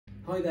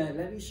Hi there,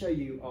 let me show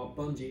you our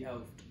Bungee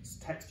elf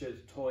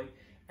textured toy,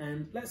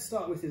 and let's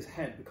start with his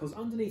head, because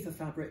underneath the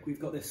fabric we've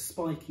got this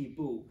spiky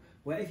ball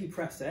where if you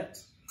press it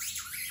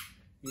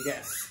you get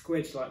a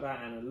squidge like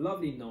that and a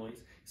lovely noise.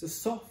 It's a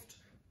soft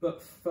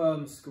but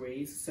firm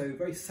squeeze, so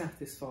very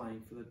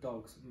satisfying for the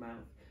dog's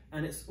mouth,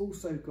 and it's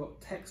also got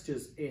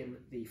textures in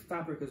the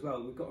fabric as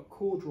well. We've got a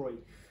corduroy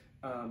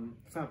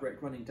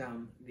fabric running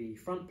down the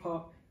front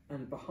part,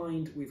 and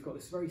behind we've got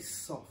this very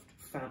soft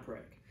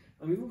fabric.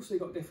 And we've also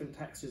got different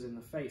textures in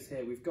the face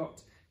here. We've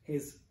got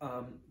his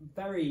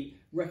very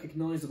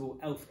recognisable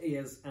elf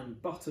ears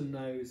and button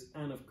nose,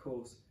 and of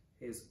course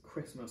his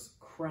Christmas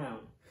crown.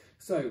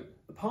 So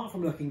apart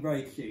from looking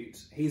very cute,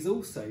 he's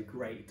also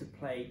great to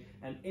play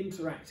an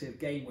interactive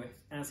game with,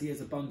 as he is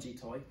a bungee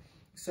toy.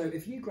 So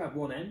if you grab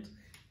one end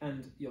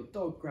and your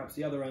dog grabs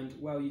the other end,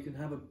 well, you can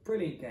have a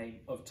brilliant game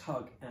of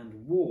tug and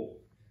war.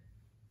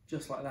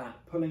 Just like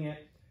that, pulling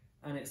it,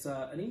 and it's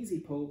an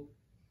easy pull.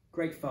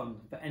 Great fun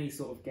for any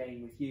sort of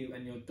game with you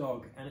and your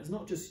dog. And it's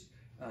not just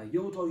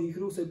your dog, you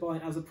could also buy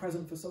it as a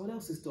present for someone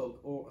else's dog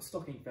or a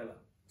stocking filler.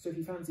 So if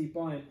you fancy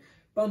buying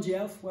Bungee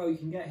Elf, well, you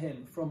can get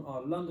him from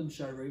our London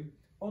showroom,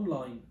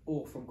 online,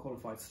 or from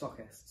qualified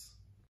stockists.